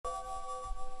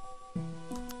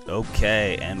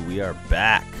Okay, and we are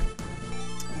back.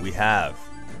 We have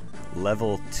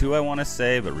level 2, I want to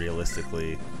say, but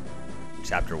realistically,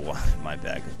 chapter 1, my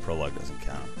bad, because prologue doesn't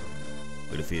count.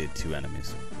 We defeated 2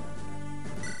 enemies.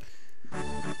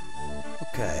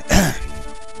 Okay.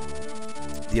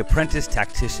 The apprentice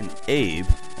tactician Abe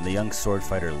and the young sword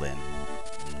fighter Lin.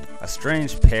 A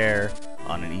strange pair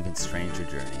on an even stranger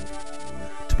journey.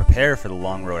 To prepare for the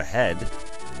long road ahead,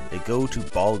 they go to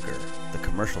Balgar, the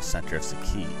commercial center of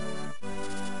Saki.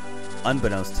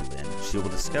 Unbeknownst to Lin, she will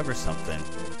discover something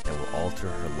that will alter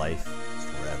her life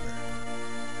forever.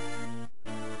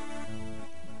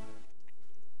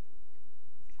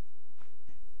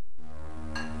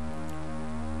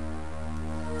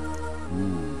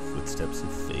 Ooh, footsteps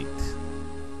of fate.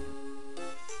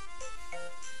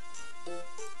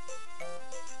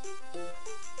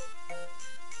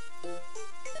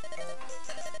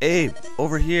 Abe,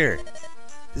 over here.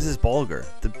 This is Balgar,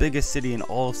 the biggest city in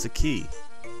all of Saki.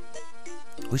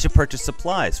 We should purchase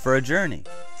supplies for a journey.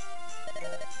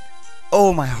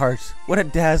 Oh, my heart, what a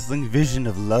dazzling vision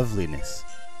of loveliness.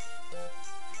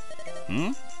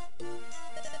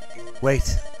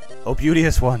 Wait, oh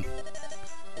beauteous one.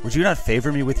 Would you not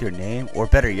favor me with your name, or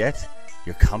better yet,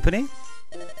 your company?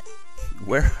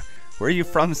 Where are you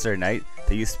from, Sir Knight,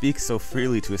 that you speak so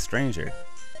freely to a stranger?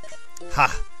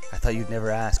 Ha! I thought you'd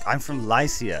never ask. I'm from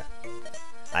Lycia.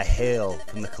 I hail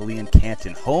from the Kalian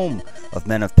canton, home of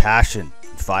men of passion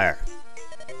and fire.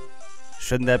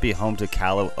 Shouldn't that be home to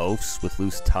callow oafs with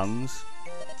loose tongues?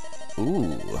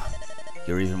 Ooh,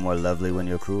 you're even more lovely when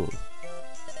you're cruel.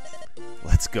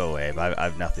 Let's go, Abe.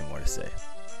 I've nothing more to say.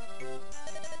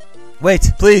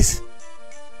 Wait, please!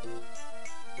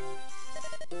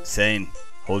 Sane,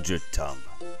 hold your tongue.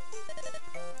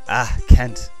 Ah,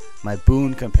 Kent, my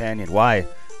boon companion. Why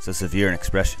so severe an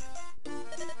expression?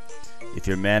 If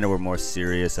your manner were more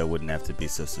serious, I wouldn't have to be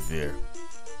so severe.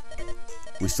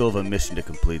 We still have a mission to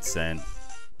complete, Sane.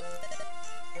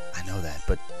 I know that,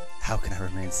 but how can I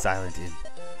remain silent in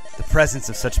the presence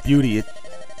of such beauty? It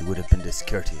would have been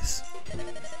discourteous.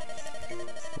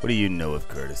 What do you know of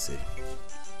courtesy?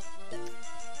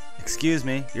 Excuse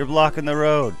me, you're blocking the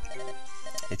road.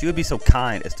 If you would be so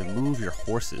kind as to move your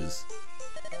horses.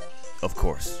 Of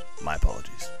course, my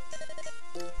apologies.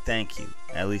 Thank you.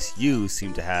 At least you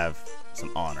seem to have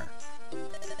some honor.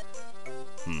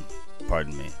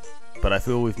 Pardon me, but I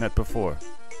feel we've met before.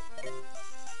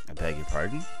 I beg your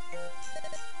pardon?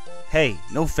 Hey,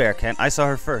 no fair, Kent. I saw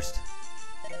her first.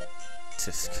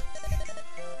 Tisk.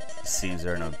 Seems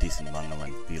there are no decent among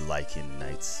the Lycan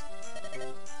knights.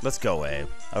 Let's go, Abe.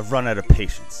 I've run out of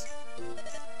patience.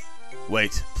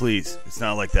 Wait, please. It's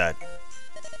not like that.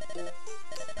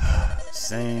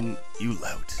 Sane, you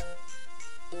lout.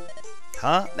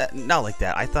 Huh? Not like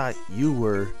that. I thought you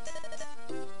were...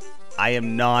 I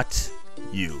am not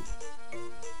you.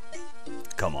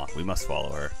 Come on, we must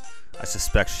follow her. I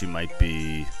suspect she might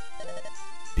be...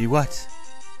 Be what?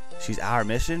 She's our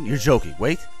mission? You're joking.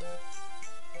 Wait.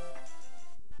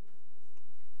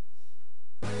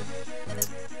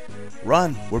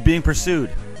 Run! We're being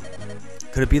pursued.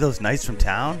 Could it be those knights from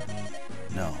town?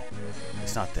 No,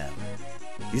 it's not them.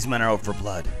 These men are out for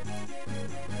blood.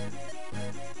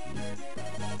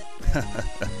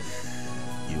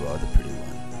 You are the pretty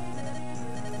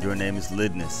one. Your name is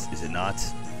Lidness, is it not?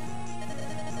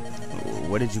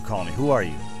 What did you call me? Who are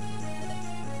you?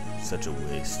 Such a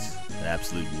waste. An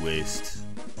absolute waste.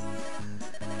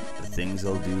 The things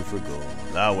I'll do for gold.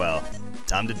 Ah well.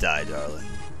 Time to die, darling.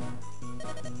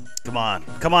 Come on.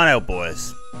 Come on out,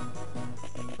 boys.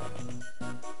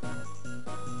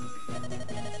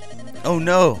 Oh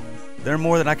no! There are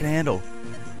more than I can handle.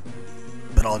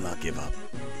 But I'll not give up.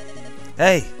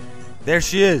 Hey! There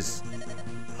she is!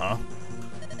 Huh?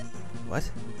 What?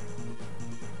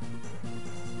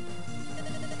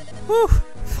 Whew!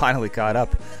 Finally caught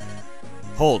up.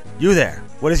 Hold! You there!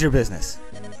 What is your business?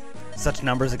 Such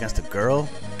numbers against a girl?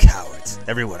 Cowards!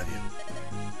 Every one of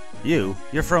you.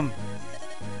 You're from...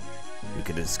 We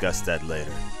can discuss that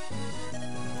later.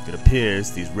 It appears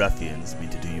these ruffians mean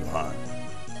to do you harm.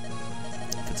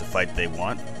 If it's a fight they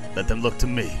want, let them look to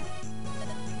me.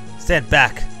 Stand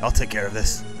back. I'll take care of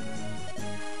this.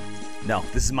 No,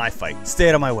 this is my fight. Stay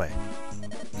out of my way.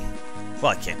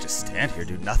 Well, I can't just stand here,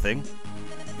 do nothing.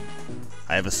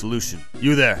 I have a solution.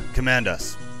 You there, command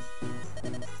us.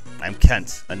 I'm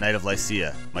Kent, a knight of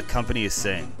Lycia. My company is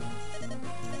Sane.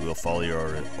 We will follow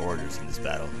your orders in this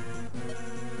battle.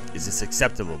 Is this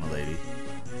acceptable, milady?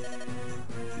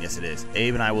 Yes, it is.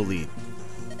 Abe and I will lead.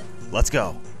 Let's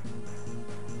go.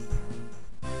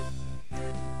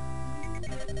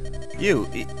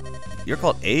 You're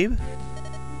called Abe?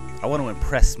 I want to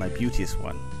impress my beauteous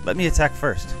one. Let me attack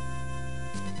first.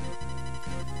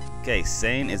 Okay,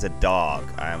 Sane is a dog.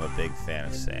 I am a big fan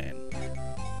of Sane.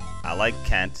 I like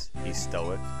Kent. He's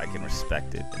stoic. I can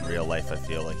respect it. In real life, I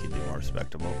feel like he'd be more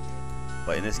respectable.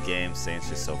 But in this game, Sane's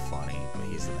just so funny. I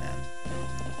mean, he's the man.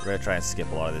 We're going to try and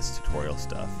skip a lot of this tutorial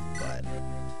stuff, but...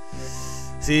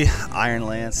 See, Iron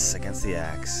Lance against the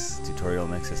axe. Tutorial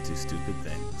makes us do stupid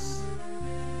things.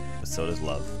 But so does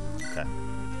love. Okay,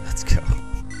 let's go.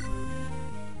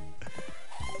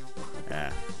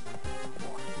 Yeah.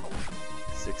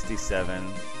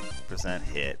 67%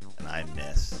 hit, and I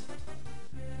miss.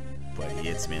 But he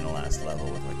hits me in the last level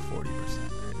with like 40%.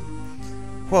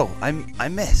 Whoa, I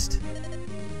missed.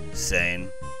 Sane,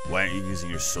 why aren't you using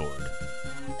your sword?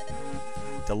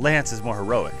 The lance is more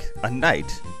heroic. A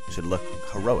knight should look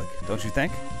heroic, don't you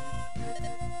think?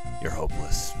 You're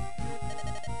hopeless.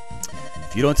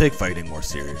 If you don't take fighting more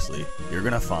seriously, you're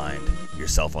gonna find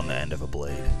yourself on the end of a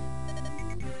blade.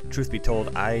 Truth be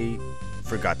told, I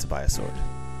forgot to buy a sword.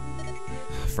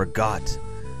 Forgot.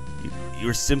 You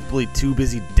were simply too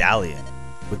busy dallying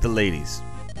with the ladies.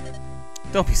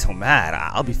 Don't be so mad.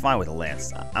 I'll be fine with a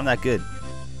lance. I'm that good.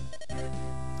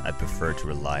 I'd prefer to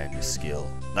rely on your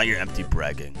skill, not your empty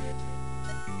bragging.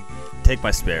 Take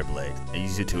my spare blade and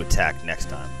use it to attack next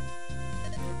time.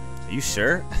 Are you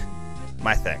sure?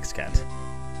 My thanks, Kent.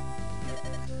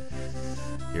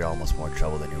 You're almost more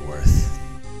trouble than you're worth.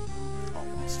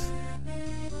 Almost.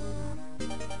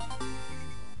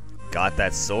 Got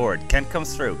that sword. Kent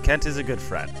comes through. Kent is a good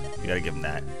friend. You gotta give him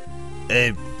that.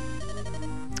 Abe,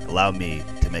 allow me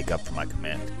to make up for my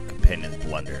companion's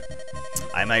blunder.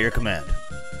 I'm at your command.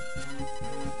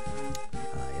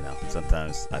 You know,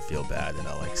 sometimes I feel bad that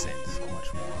I like saying so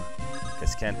much more.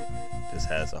 Because Kent just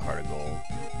has a heart of gold.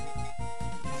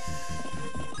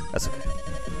 That's okay.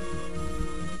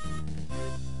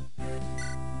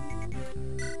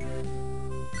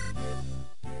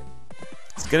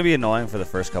 It's gonna be annoying for the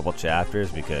first couple chapters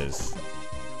because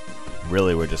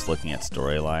really we're just looking at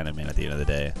storyline. I mean, at the end of the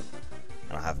day,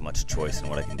 I don't have much choice in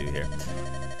what I can do here.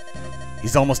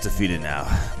 He's almost defeated now.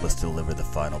 Let's deliver the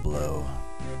final blow.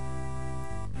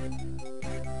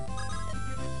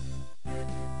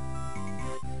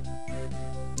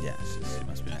 Yeah, she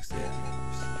must be next to the end.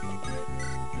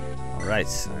 Alright,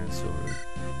 Iron Sword.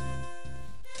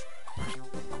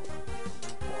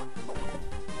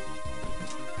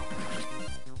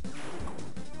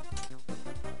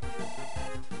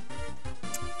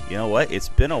 You know what? It's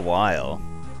been a while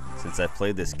since I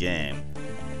played this game,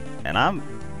 and I'm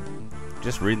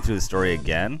just reading through the story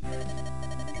again.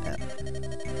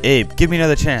 Abe, give me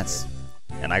another chance.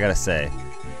 And I gotta say,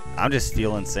 I'm just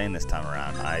feeling insane this time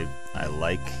around. I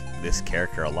like this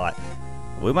character a lot.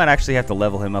 We might actually have to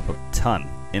level him up a ton,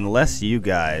 unless you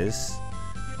guys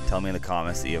tell me in the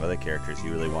comments that you have other characters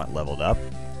you really want leveled up.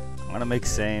 I'm gonna make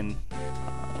Sane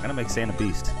a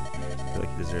beast. I feel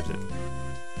like he deserves it.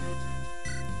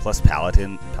 Plus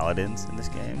paladins in this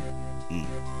game.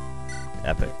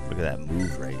 Epic. Look at that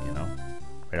move rate, you know?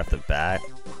 Right off the bat.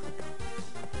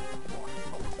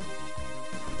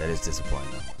 That is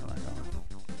disappointing though. I'm not gonna.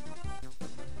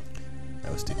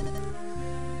 That was stupid.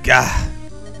 Gah!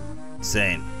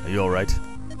 Sane, are you alright?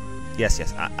 Yes,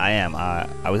 I am. I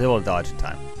was able to dodge in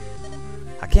time.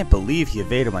 I can't believe he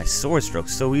evaded my sword stroke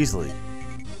so easily.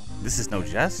 This is no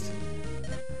jest?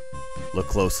 Look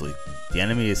closely. The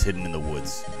enemy is hidden in the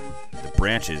woods. The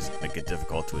branches make it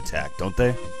difficult to attack, don't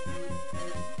they?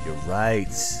 You're right.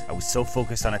 I was so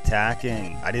focused on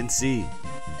attacking, I didn't see.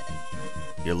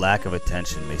 Your lack of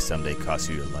attention may someday cost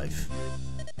you your life.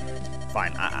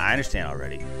 Fine, I understand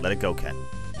already. Let it go, Ken.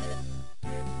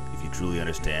 If you truly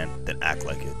understand, then act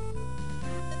like it.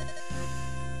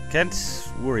 Kent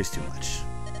worries too much.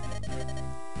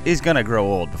 He's gonna grow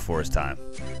old before his time.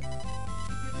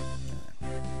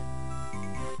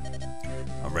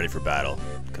 I'm ready for battle.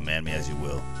 Command me as you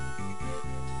will.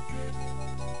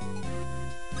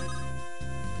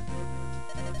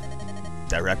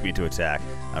 Direct me to attack.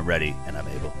 I'm ready and I'm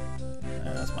able.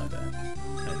 That's my bad. I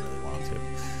didn't really want to.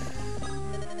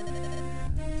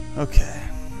 Okay.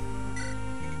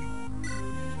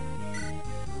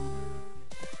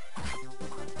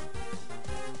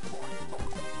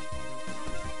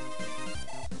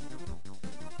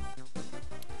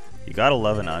 You gotta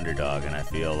love an underdog, and I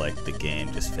feel like the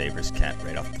game just favors Kent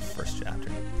right off the first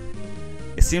chapter.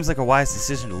 It seems like a wise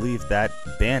decision to leave that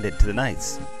bandit to the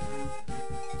knights.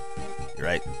 You're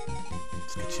right.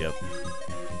 Let's get you up.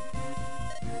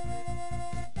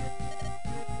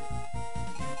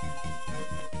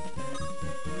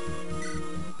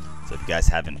 So if you guys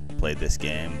haven't played this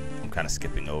game, I'm kind of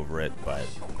skipping over it, but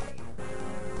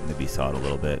maybe saw it a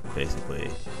little bit. Basically,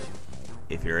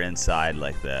 if you're inside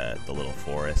like the little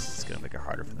forest, it's gonna make it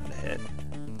harder for them to hit.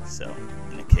 So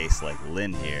in a case like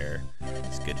Lynn here,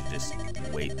 it's good to just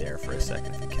wait there for a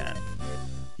second if you can.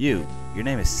 Your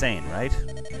name is Sane, right?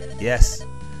 Yes,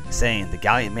 Sane, the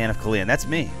gallant man of Kalian. That's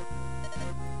me.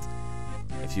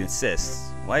 If you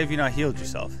insist, why have you not healed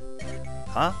yourself?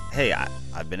 Huh? Hey,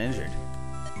 I've been injured.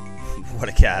 What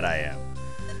a cat I am.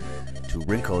 To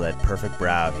wrinkle that perfect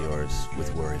brow of yours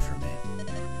with worry for me.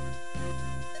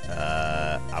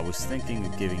 I was thinking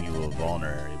of giving you a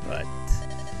vulnerary, but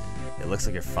it looks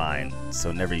like you're fine,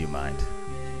 so never you mind.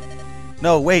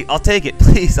 No, wait, I'll take it.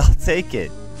 Please, I'll take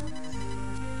it.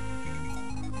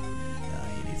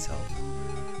 He needs help.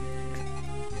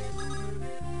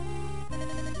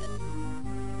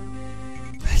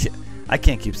 I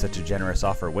can't keep such a generous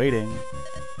offer waiting.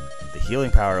 The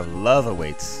healing power of love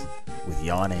awaits with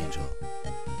Yon Angel.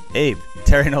 Abe,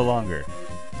 tarry no longer.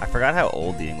 I forgot how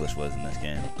old the English was in this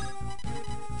game.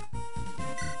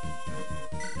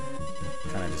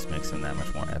 Kind of just makes him that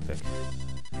much more epic.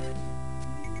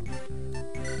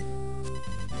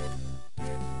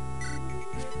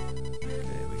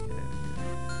 Okay, we get it.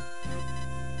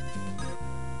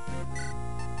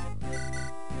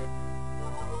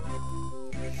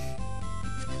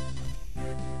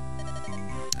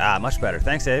 Ah, much better.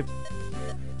 Thanks, Abe.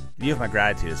 You have my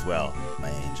gratitude as well, my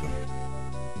angel.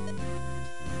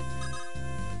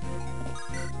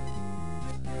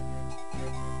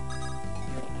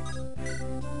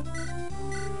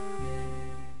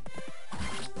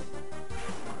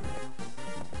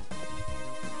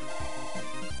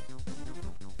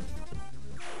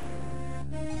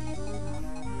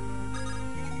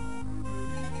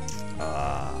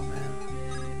 Ah,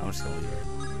 man. I'm just gonna leave her.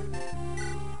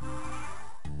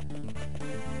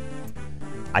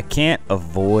 I can't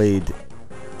avoid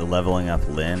the leveling up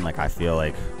Lynn. Like, I feel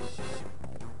like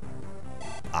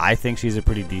I think she's a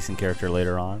pretty decent character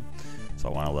later on, so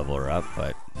I want to level her up,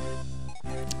 but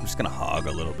I'm just gonna hog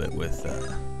a little bit with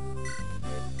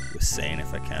Sane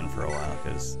if I can for a while,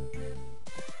 because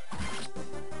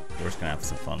we're just gonna have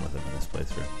some fun with him in this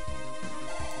playthrough.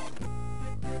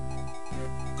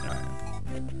 Alright.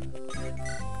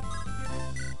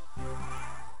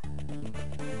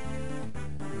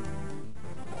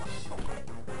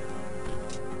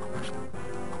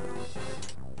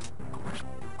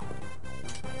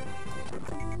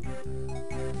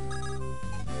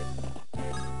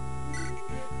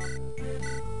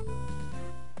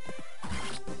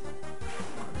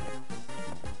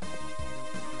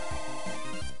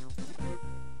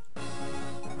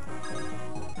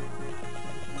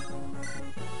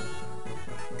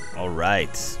 All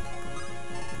right.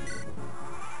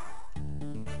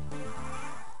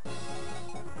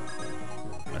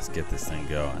 Let's get this thing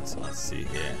going. So let's see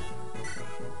here.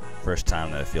 First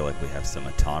time that I feel like we have some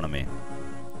autonomy.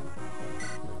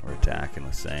 We're attacking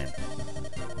with Sane.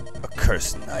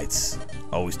 Accursed knights,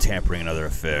 always tampering in other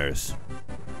affairs.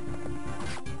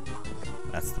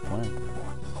 That's the plan.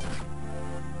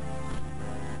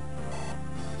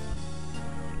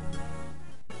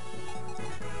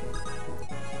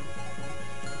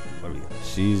 What do we got?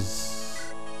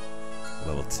 She's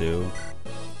level 2.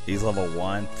 He's level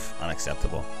 1. Pff,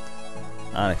 unacceptable.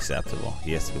 Unacceptable.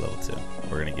 He has to be level 2.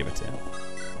 We're gonna give it to him.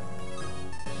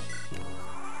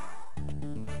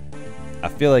 I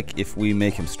feel like if we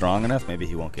make him strong enough, maybe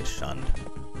he won't get shunned.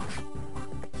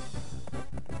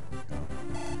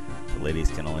 The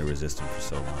ladies can only resist him for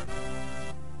so long.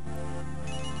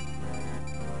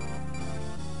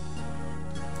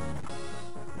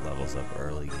 Levels up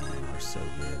early game. We're so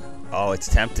good. Oh, it's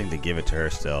tempting to give it to her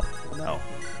still. No.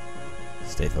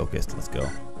 Stay focused. Let's go.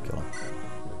 Kill him.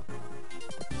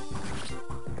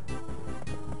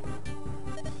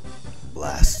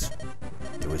 Blast.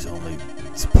 There was only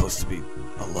supposed to be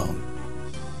a lone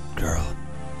girl.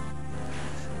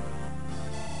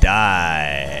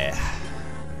 Die.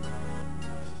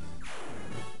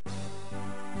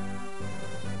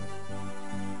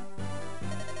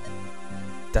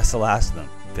 That's the last of them.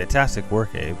 Fantastic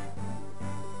work, Abe.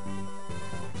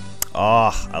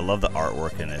 Oh, I love the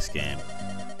artwork in this game.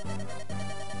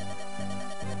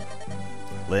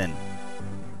 Lynn.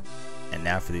 And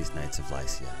now for these Knights of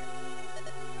Lycia.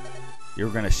 You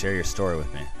were going to share your story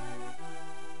with me.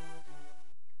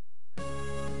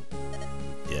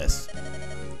 Yes.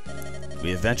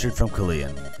 We have ventured from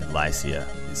Kalian in Lycia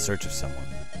in search of someone.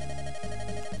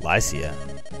 Lycia?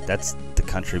 That's the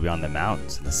country beyond the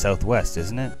mountains in the southwest,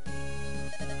 isn't it?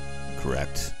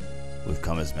 Correct. We've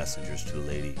come as messengers to the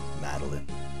Lady Madeline,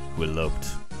 who eloped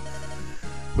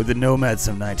with the nomads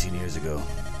some 19 years ago.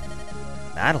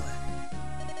 Madeline?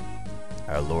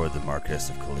 our Lord the Marquess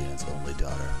of Cullian's only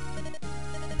daughter.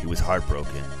 He was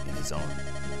heartbroken his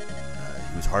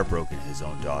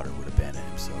own daughter would abandon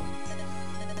him, so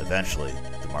eventually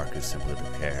the Marquess simply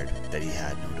declared that he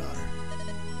had no daughter.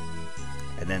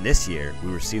 And then this year,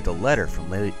 we received a letter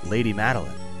from Lady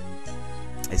Madeline.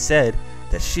 It said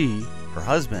that she, her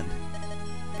husband,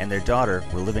 and their daughter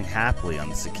were living happily on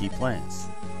the Saki Plains.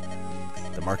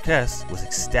 The Marquess was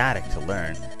ecstatic to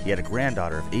learn he had a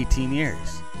granddaughter of 18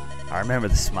 years. I remember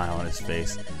the smile on his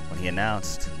face when he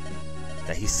announced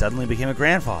that he suddenly became a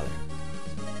grandfather.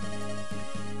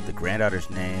 The granddaughter's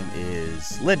name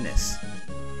is Lydness.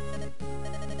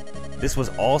 This was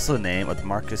also the name of the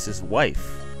Marquess's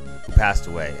wife, who passed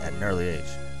away at an early age.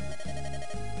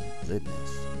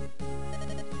 Lydness.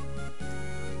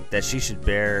 That she should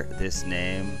bear this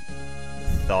name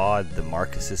thawed the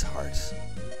Marquess's heart.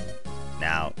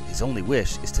 Now, his only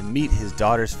wish is to meet his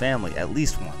daughter's family at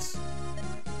least once.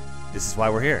 This is why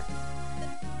we're here.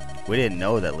 We didn't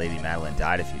know that Lady Madeline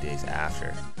died a few days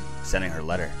after sending her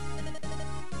letter.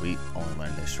 We only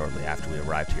learned this shortly after we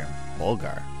arrived here in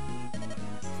Bulgar.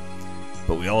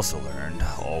 But we also learned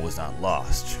all was not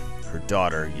lost. Her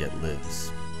daughter yet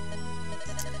lives.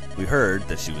 We heard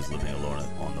that she was living alone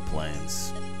on the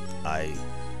plains. I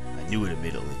knew it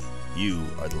immediately. You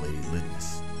are the Lady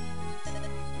Lydness.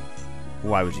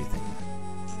 Why would you think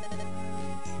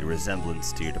that? Your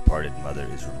resemblance to your departed mother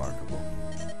is remarkable.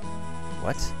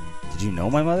 What? Did you know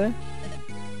my mother?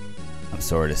 I'm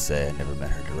sorry to say I never met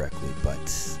her directly,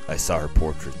 but I saw her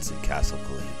portraits in Castle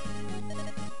Cullian.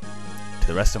 To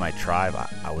the rest of my tribe,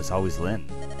 I was always Lynn.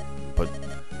 But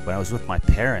when I was with my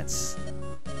parents,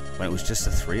 when it was just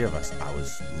the three of us, I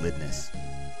was Lydness.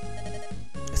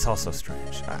 It's all so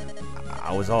strange.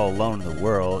 I was all alone in the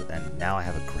world, and now I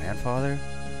have a grandfather?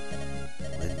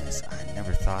 Lydness, I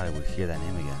never thought I would hear that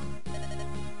name again.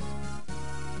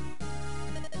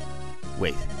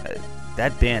 Wait,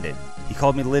 that bandit, he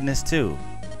called me Lydness too.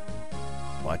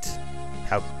 What?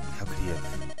 How could he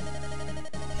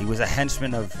have? He was a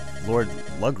henchman of Lord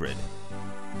Lugrid.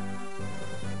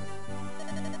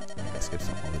 I skipped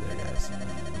something over there, guys.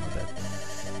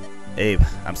 Abe,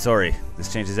 I'm sorry.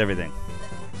 This changes everything.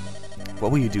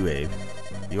 What will you do, Abe?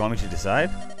 You want me to decide?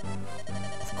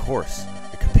 Of course.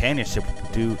 Your companionship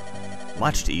will do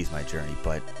much to ease my journey,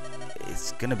 but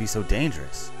it's gonna be so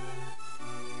dangerous.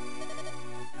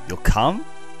 You'll come?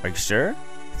 Are you sure?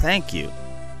 Thank you.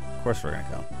 Of course we're gonna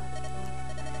come.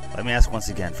 Let me ask once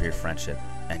again for your friendship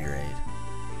and your aid.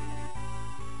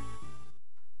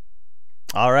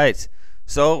 Alright,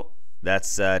 so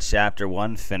that's chapter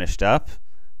 1 finished up.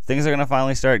 Things are gonna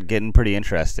finally start getting pretty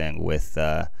interesting with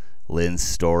Lynn's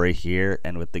story here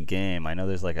and with the game. I know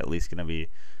there's like at least gonna be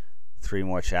 3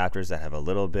 more chapters that have a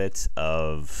little bit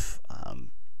of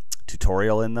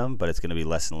tutorial in them, but it's gonna be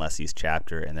less and less each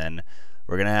chapter, and then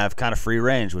we're gonna have kind of free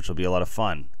range, which will be a lot of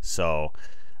fun. So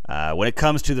when it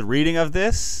comes to the reading of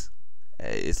this,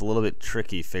 it's a little bit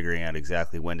tricky figuring out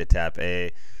exactly when to tap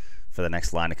A for the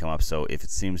next line to come up. So if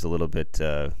it seems a little bit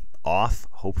off,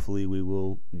 hopefully we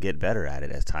will get better at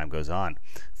it as time goes on.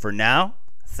 For now,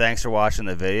 thanks for watching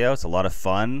the video. It's a lot of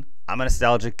fun. I'm a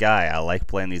nostalgic guy. I like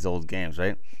playing these old games,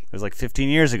 right? It was like 15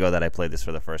 years ago that I played this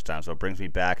for the first time, so it brings me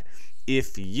back.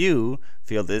 If you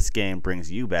feel this game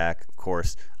brings you back, of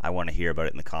course, I want to hear about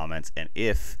it in the comments. And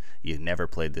if you've never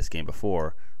played this game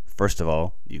before, first of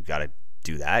all, you've got to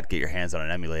do that. Get your hands on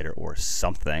an emulator or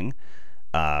something.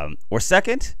 Or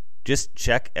second, just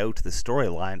check out the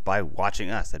storyline by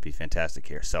watching us. That'd be fantastic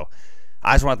here. So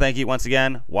I just want to thank you once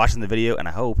again for watching the video, and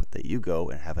I hope that you go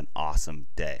and have an awesome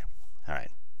day. All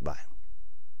right, bye.